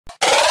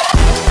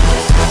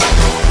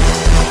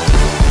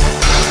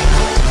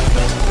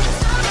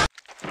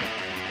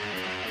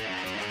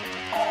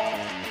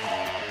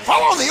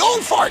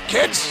fart,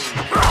 kids!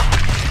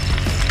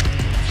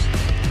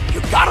 You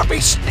gotta be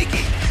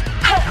sneaky!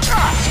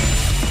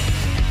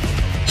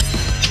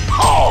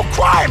 Oh,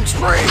 crime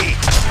spree!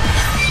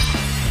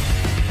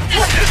 You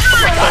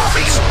gotta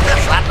be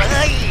sneaky!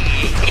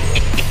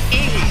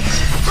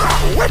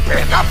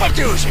 Whipping up a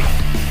doozy!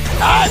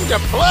 Time to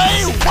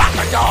play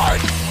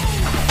whack-a-dart!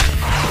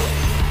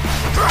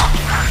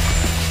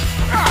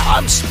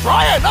 I'm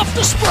spry enough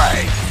to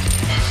spray!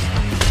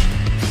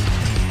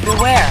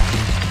 Beware!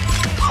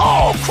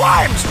 Oh,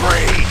 crime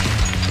spree!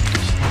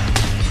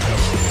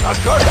 A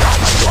good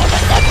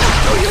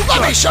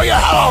Let me show you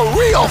how a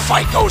real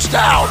fight goes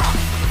down!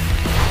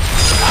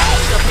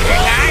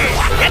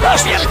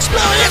 Wrestling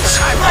experience!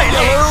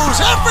 You lose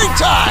every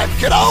time,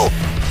 kiddo!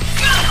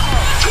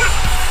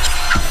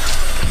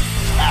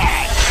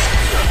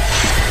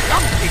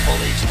 Young people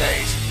these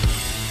days.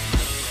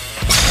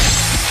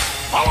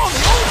 Follow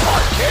the old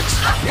part, kids.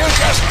 You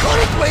just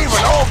couldn't leave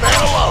an old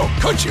man alone,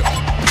 could you?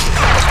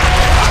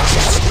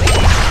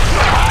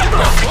 Time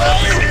to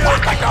play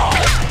whack-a-dog.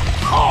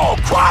 Oh,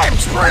 crime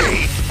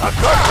spree! A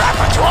good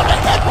rapper on the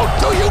head will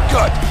do you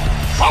good.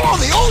 Follow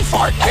the old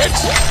fart,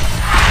 kids.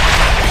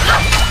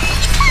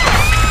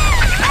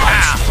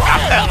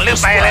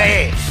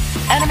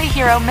 Enemy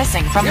hero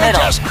missing from you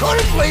middle. You just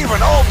couldn't leave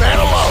an old man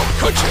alone,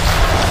 could you?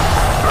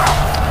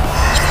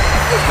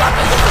 You've got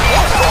to hit the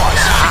ball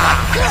force.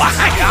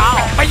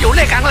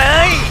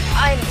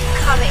 I'm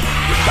coming.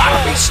 You gotta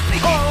be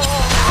sneaky.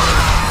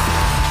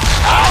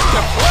 Time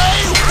to play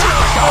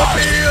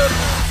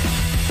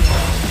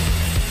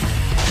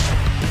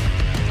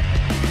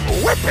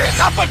whipping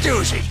up a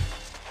doozy.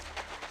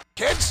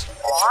 Kids,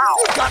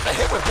 you've got to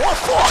hit with more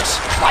force,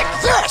 like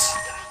this.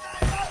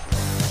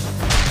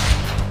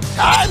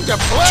 Time to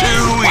play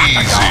too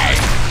easy.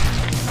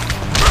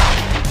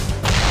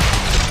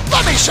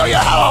 Let me show you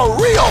how a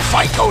real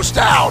fight goes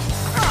down.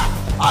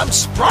 I'm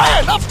spry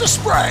enough to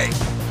spray.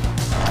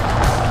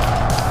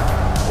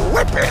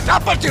 Whipping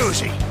up a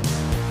doozy.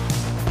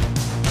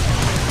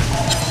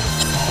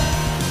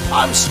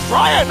 I'm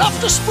spry enough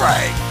to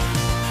spray.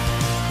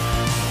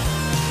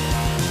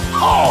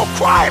 Oh,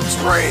 crime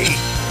spree!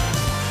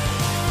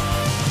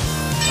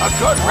 A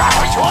good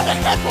rapper on the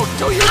head will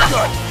do you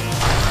good.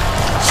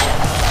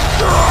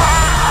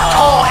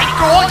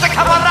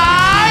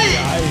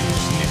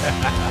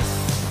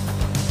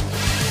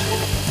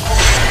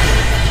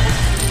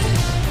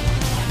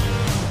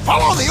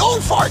 Follow the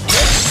old fart,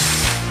 kids.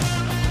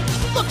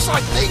 Looks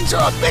like things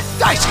are a bit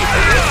dicey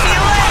for you.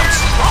 I'm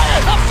spry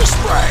enough to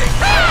spray.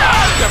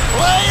 Time to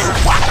play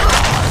whack-a-dog.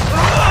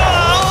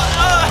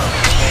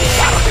 You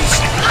gotta be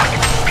sneaky.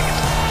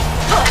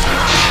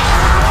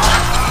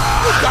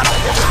 You gotta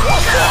hit with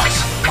more force,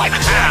 like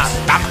this.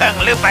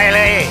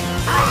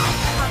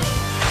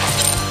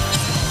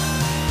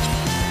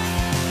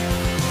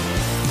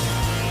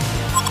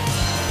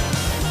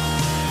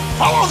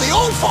 Follow the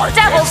old fart,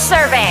 Double kids.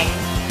 serving.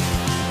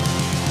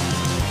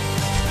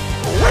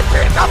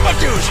 Whipping up a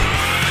doozy.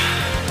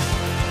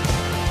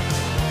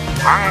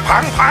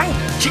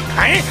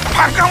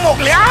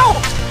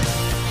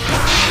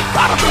 You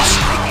gotta be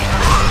sneaky.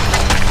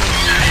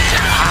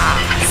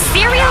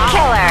 Serial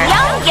killer.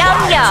 Yum, yum,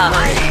 yum.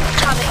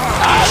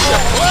 Time to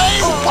play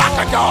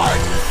whack-a-dog.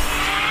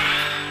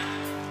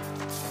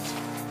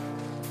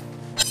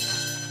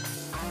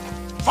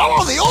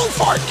 Follow the old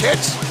fart,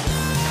 kids.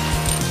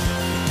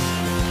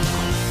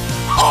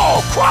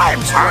 Oh,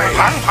 crime spree!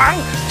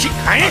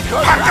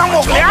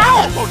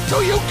 Will do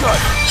you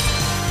good.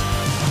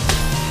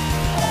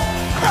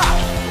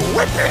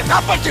 Whipping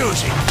up a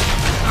doozy.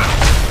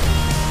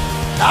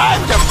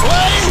 Time to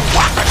play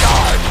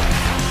whack-a-dog.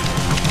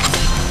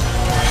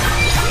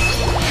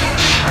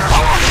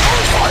 Follow the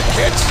old fart,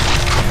 kids.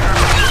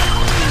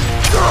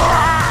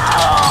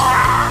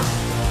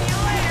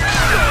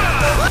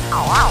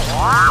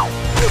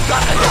 You've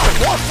got to hit with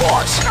more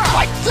force,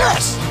 like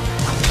this.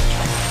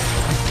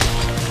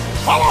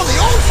 Follow the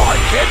old fart,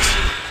 kids!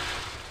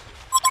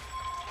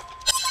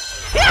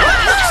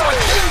 Looks like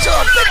things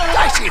are a bit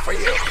dicey for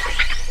you.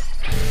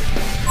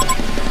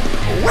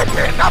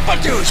 Whipping up a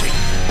doozy.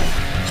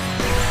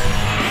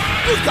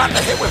 You've got to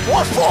hit with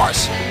more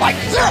force, like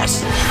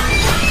this.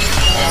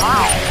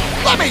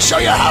 Let me show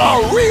you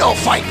how a real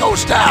fight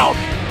goes down.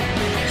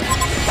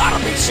 You gotta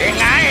be seeing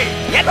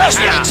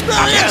wrestling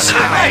experience. You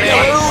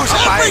lose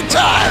every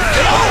time,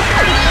 you know?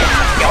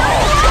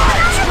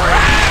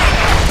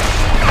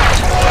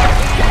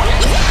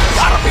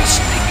 Gotta be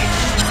sneaky.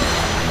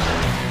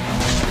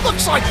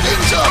 Looks like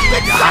things are a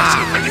bit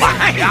dicey for you.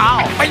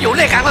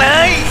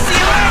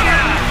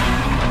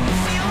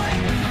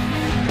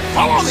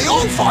 Follow the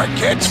old fart,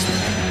 kids.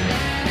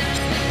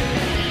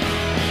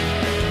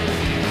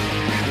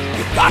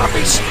 You gotta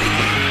be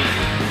sneaky.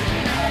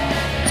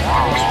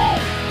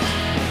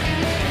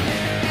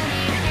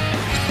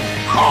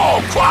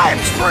 Oh, crime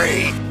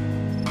spree!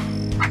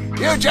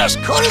 You just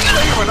couldn't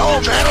leave an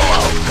old man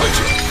alone, could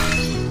you?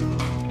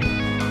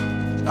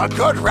 A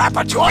good rapper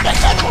on the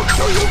head will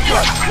do you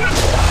good.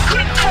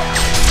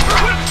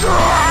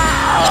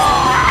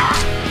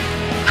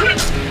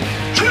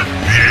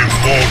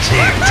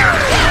 mortal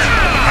death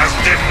has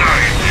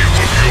denied you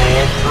of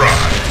your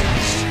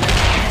prize.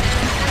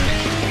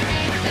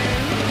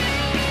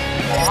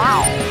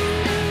 Wow.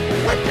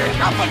 Whipping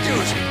up a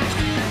doozy.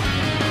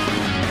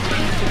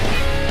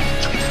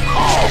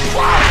 Oh,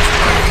 wow.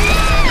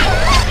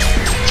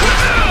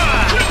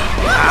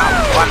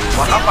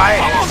 What up, I?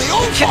 Follow the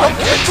old fight,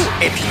 kids.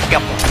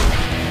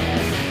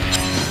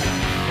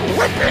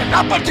 Whipping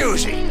up a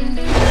doozy.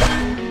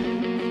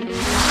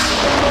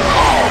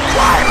 Oh,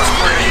 crime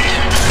spree.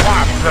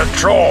 What the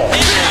troll?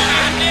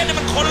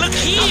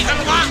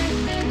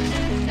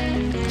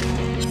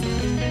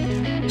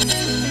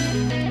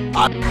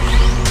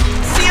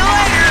 See you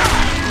later.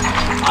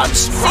 I'm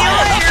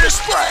spraying up the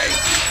spray.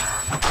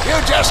 You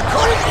just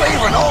couldn't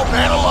leave an old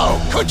man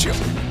alone, could you?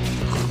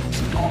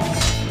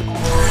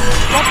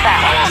 Get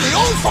back. Follow the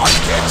old fart,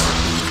 kids.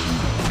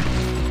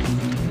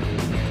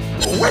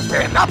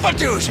 Whipping up a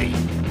doozy.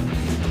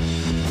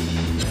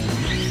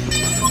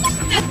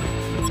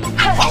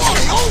 Follow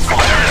the old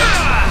fart, kids.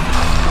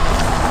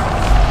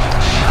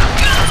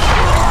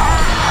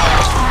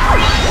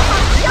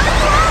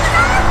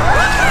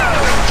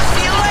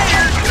 See you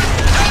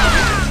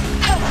later.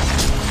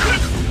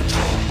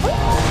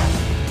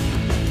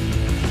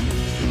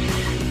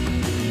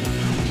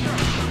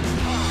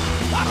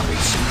 Gotta be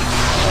sweet.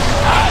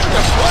 Time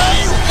to play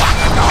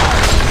Rock-a-Dog.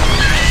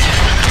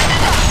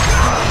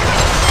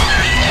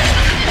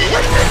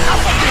 Whipping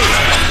up a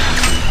doozy.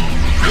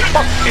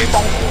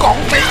 Pokemon Go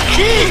be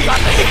key. Got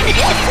to hit me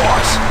one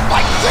force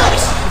like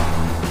this.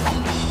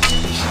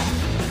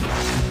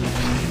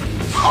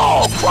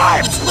 Oh,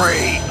 crime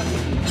spree.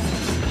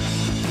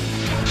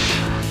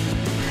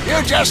 You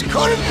just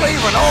couldn't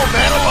leave an old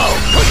man alone,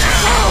 could you?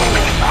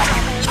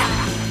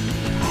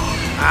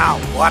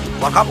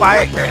 What up, I?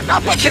 Whipping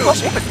up a คิดว่าผ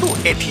doozy. มเป็นตู้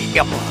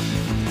ATM เหรอ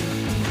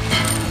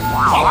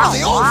Follow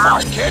the old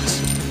fart, kids.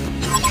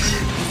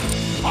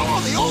 Follow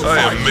the old I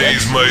fart,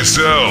 amaze kids.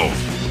 myself.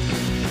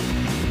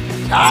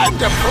 Time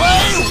to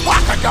play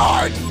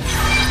Rock-a-Dog.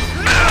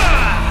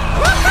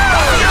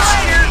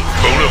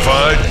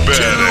 Bonafide Too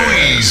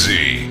badass.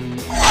 easy.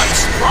 I'm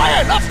spry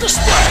enough to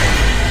spray.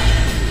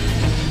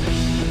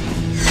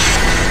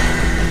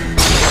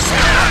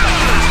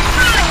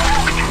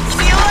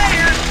 See you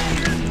later.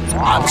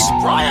 I'm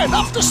spry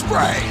enough to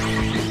spray.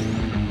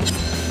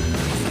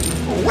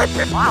 Whip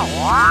it.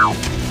 Wow.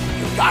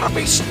 You gotta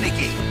be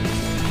sneaky.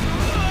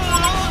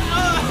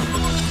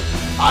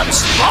 I'm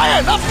spry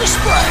enough to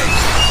spray.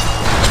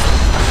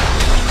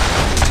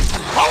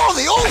 Follow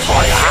the old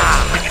fart.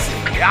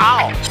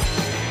 Yow.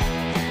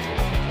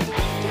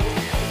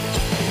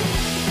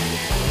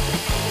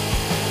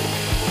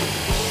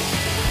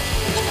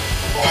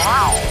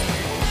 Wow.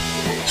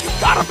 You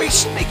gotta be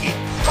sneaky.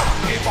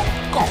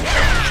 Go. Follow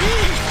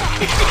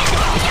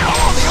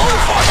the old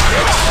fart,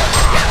 kids.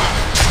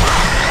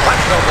 What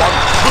the one?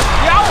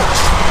 Yow.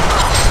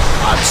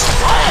 I'm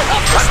spry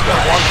enough to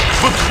spray.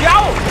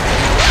 Yow.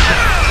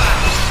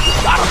 You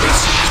gotta be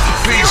sneaky.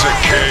 Piece of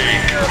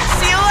cake.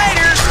 See you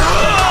later.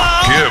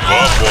 Give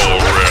up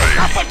already.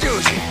 Up a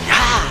doozy.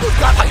 You've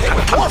got to hit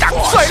with more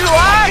force. สวยเล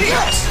ย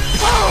Yes.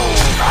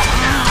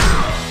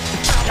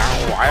 ยัง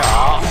ไหวเหร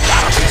อ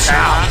Gotta be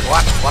sound. วั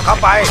ดเข้า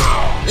ไป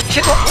คิ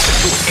ดว่าผมเป็น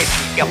ตู้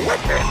ATM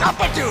Whipping up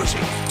a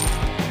doozy.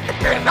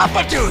 Whipping up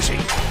a doozy.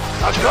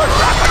 A good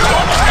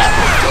Rock-a-Dog that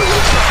will do you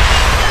good.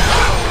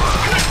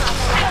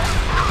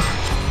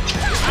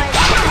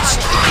 Gotta be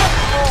sneaky.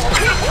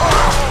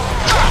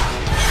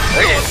 เ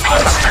ฮ้ย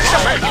I'm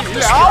strong enough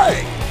to spray.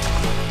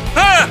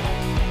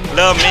 เ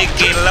ริ่มมี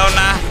กลิ่นแล้ว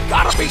นะ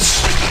Gotta be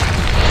sneaky.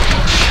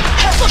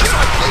 Looks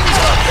like things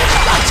are a bit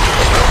dicey.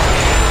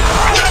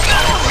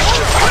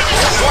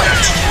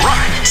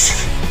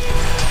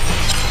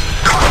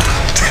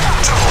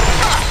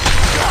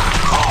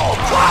 Oh,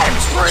 crime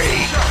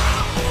spree.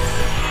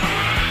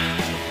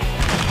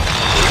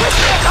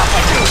 Whipping up a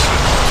doozy.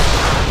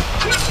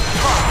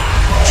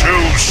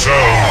 Two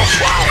souls.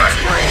 Crime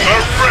spree. The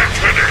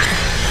reckoning.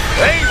 เ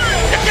ฮ้ย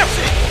เงียบๆ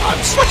สิ I'm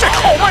มันจะเ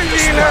ข้าไม่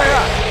ดีเลยอ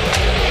ะ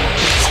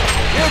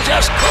You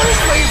just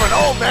couldn't leave an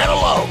old man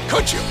alone,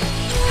 could you?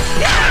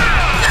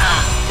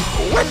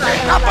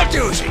 Whipping up a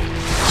doozy.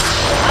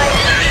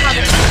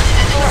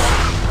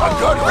 A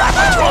good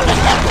Rock-a-Dog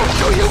that will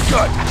do you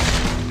good.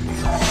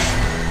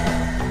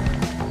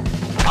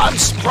 I'm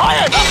spry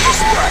enough to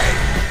spray.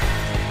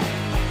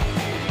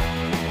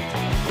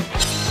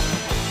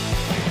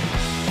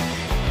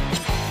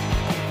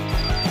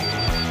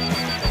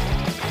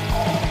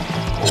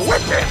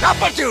 Whipping up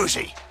a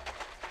doozy.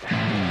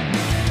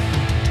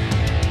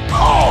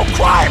 Oh,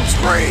 crime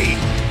spree.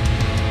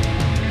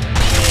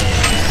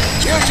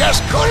 You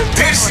just couldn't.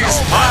 This is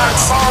my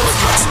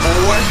politics,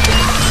 boy.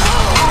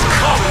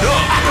 Coming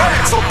up, back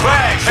for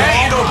back.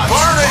 Ain't no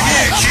burner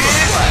here,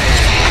 kid.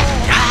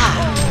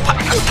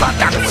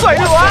 สวย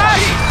เลย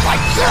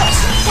Like this.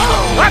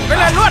 วัดไป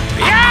เลยลวด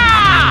ย่า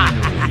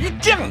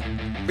เจียง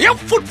เบี้ยว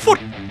ฟุด